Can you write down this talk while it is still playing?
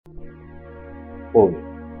Bullying.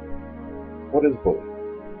 What is bullying?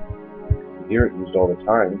 You hear it used all the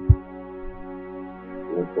time.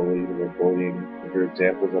 The word bully, the word bullying, you hear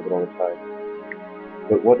examples of it all the time.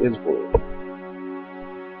 But what is bullying?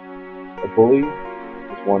 A bully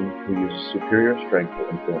is one who uses superior strength or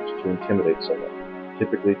influence to intimidate someone,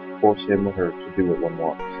 typically to force him or her to do what one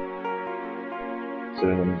wants.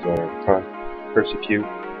 Synonyms are persecute,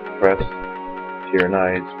 oppress,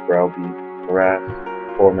 tyrannize, browbeat, harass,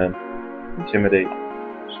 torment, intimidate,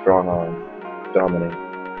 strong arm, dominate,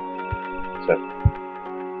 etc.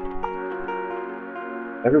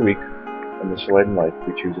 Every week in the Salidan life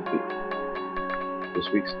we choose a theme. This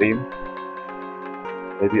week's theme: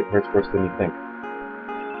 maybe it hurts worse than you think.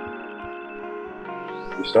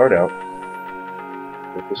 We start out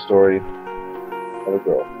with the story of a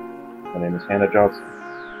girl. Her name is Hannah Johnson.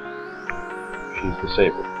 She's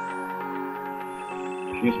disabled.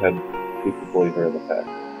 She's had people bully her in the past,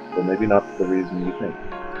 but maybe not for the reason you think.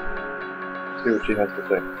 Let's hear what she has to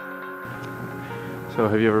say. So,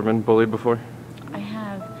 have you ever been bullied before? I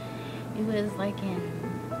have. It was like I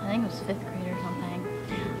think it was 5th grade or something.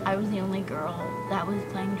 I was the only girl that was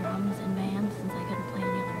playing drums in band since I couldn't play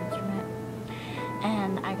any other instrument.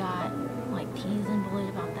 And I got like teased and bullied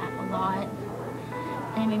about that a lot.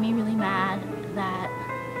 And it made me really mad that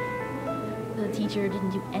the teacher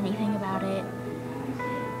didn't do anything about it.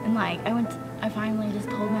 And like I finally just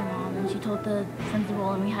told my mom, and she told the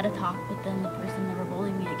principal, and we had a talk, but then the person never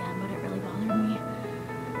bullied me again, but it really bothered me.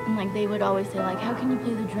 And like they would always say like, how can you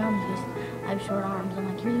play the drums? Because I have short arms. I'm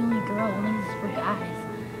like, you're the only girl, only this is for guys.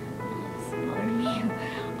 And it's bothered me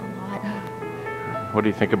a lot. What do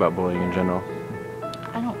you think about bullying in general?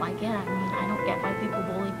 I don't like it. I mean, I don't get why people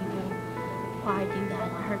bully people. Why do that?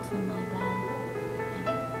 It hurts them really bad.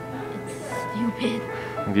 Like, it's stupid.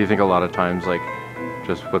 Do you think a lot of times, like,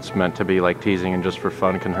 just what's meant to be like teasing and just for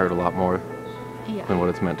fun can hurt a lot more than what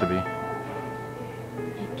it's meant to be?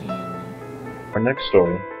 It can. Our next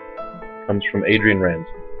story comes from Adrian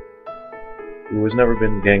Ramsey, who has never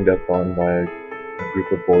been ganged up on by a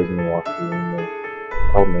group of boys in the locker room or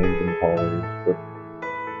called names in the hallways, but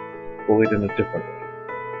bullied in a different way,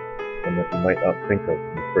 one that you might not think of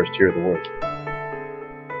when you first hear the word.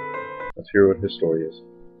 Let's hear what his story is.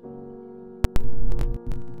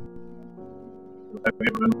 Have you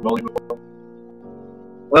ever been bullied before?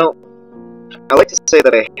 Well, I like to say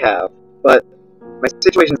that I have, but my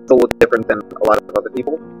situation is a little different than a lot of other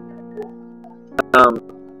people.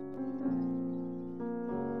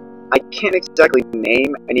 I can't exactly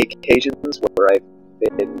name any occasions where I've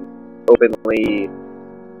been openly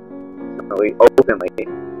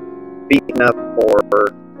beaten up or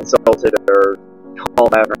insulted or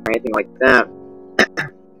called out or anything like that.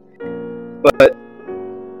 But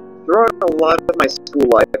throughout a lot of my school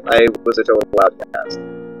life, I was a total outcast.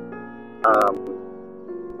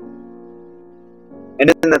 And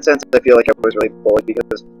in that sense, I feel like I was really bullied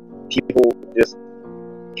because people just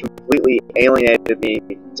completely alienated me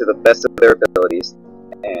to the best of their abilities.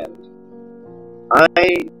 And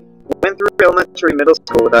I went through elementary, middle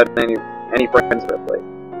school without any friends, really.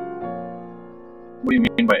 What do you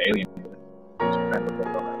mean by alienated?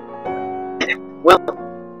 Well,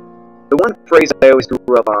 the one phrase I always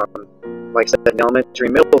grew up on, like I said, in elementary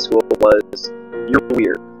and middle school, was, "You're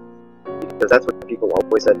weird." Because that's what people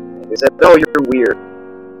always said. They said, "Oh, you're weird."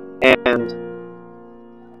 And,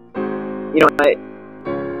 you know,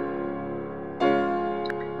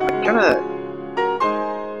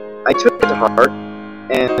 I took it to heart,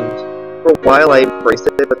 and for a while I embraced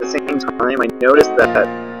it, but at the same time I noticed that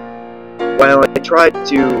while I tried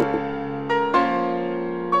to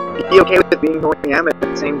be okay with being who I am, at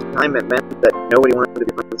the same time it meant that nobody wanted to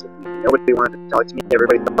be friends with me. Nobody wanted to talk to me.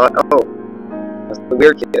 Everybody thought, oh, that's the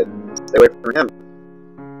weird kid. Stay away from him.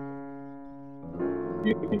 Do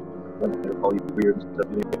you think when they call you weird and stuff,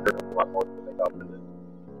 you think it hurt a lot more than they thought it did?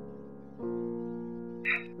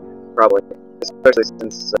 Probably. Especially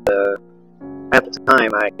since, at the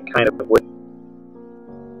time, I kind of would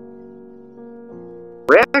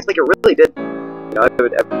react like it really did. You know,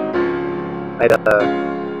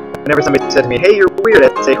 whenever somebody said to me, "Hey, you're weird,"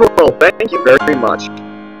 I'd say, "Oh, well, thank you very much."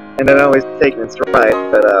 And I'd always take it in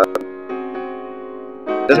stride, but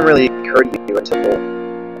it doesn't really occur to you until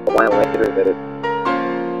a while later that it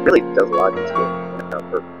really does a lot to you, you know,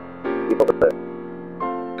 for people to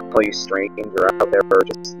call you strange or out there or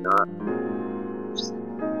just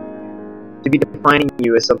to be defining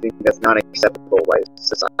you as something that's not acceptable by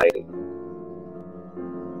society.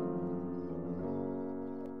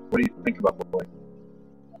 What do you think about bullying?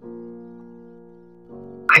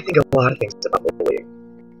 I think a lot of things about bullying.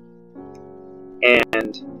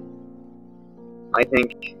 And I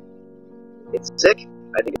think it's sick.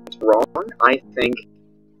 I think it's wrong. I think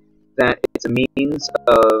that it's a means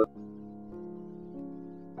of,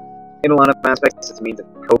 in a lot of aspects, it's a means of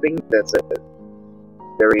coping. That's a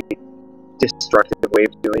very destructive way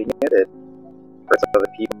of doing it. It hurts other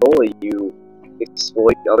people. You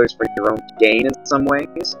exploit others for your own gain in some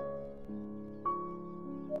ways.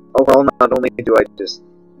 Overall, not only do I just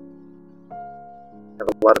have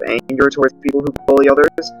a lot of anger towards people who bully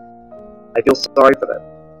others, I feel sorry for them.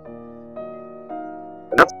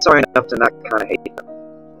 But not sorry enough to not kind of hate them.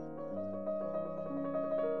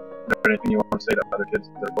 Is there anything you want to say to other kids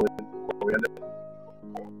that are bullied before we end it?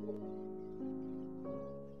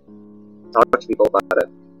 Talk to people about it.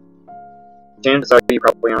 Chances are you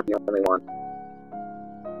probably aren't the only one.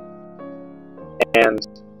 And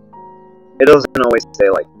it doesn't always stay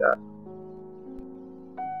like that.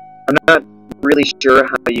 I'm not really sure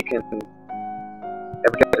how you can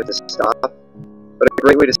ever get it to stop, but a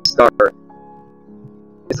great way to start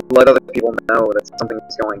is to let other people know that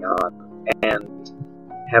something's going on, and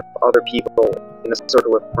have other people in a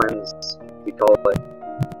circle of friends, we call it,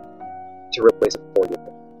 to really support you.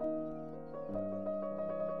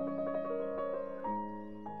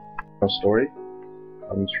 Our story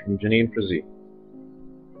comes from Janine Frazee,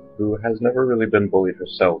 who has never really been bullied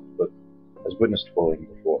herself, but has witnessed bullying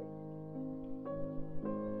before.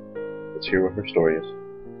 Let's hear what her story is.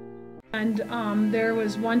 And there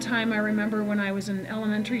was one time I remember when I was in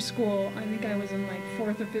elementary school, I think I was in like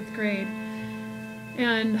 4th or 5th grade,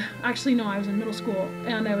 and actually no, I was in middle school,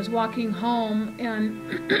 and I was walking home,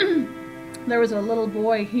 and there was a little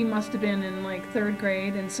boy, he must have been in like 3rd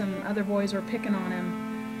grade, and some other boys were picking on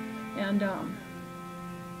him, and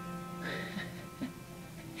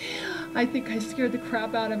I think I scared the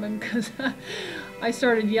crap out of him because I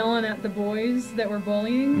started yelling at the boys that were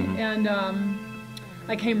bullying, and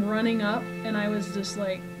I came running up, and I was just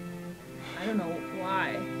like, I don't know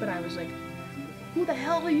why, but I was like, who the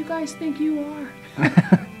hell do you guys think you are?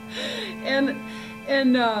 and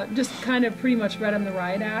just kind of pretty much read him the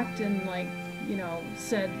riot act, and like, you know,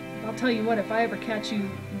 said, I'll tell you what, if I ever catch you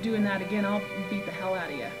doing that again, I'll beat the hell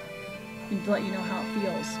out of you. And to let you know how it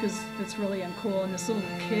feels, because it's really uncool. And this little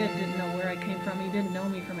kid didn't know where I came from. He didn't know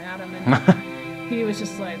me from Adam, and he was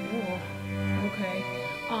just like, oh, okay.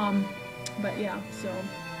 But yeah, so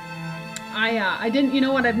I didn't, you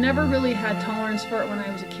know what, I've never really had tolerance for it when I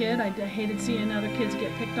was a kid. I hated seeing other kids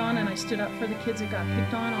get picked on, and I stood up for the kids that got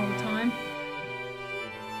picked on all the time.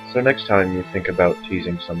 So next time you think about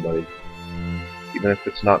teasing somebody, even if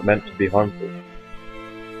it's not meant to be harmful,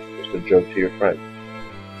 just a joke to your friend,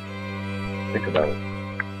 think about it.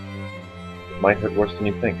 It might hurt worse than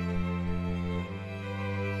you think.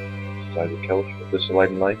 This is Hemann-Koelsch with This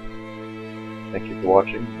Salidan Life. Thank you for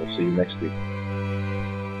watching. We'll see you next week.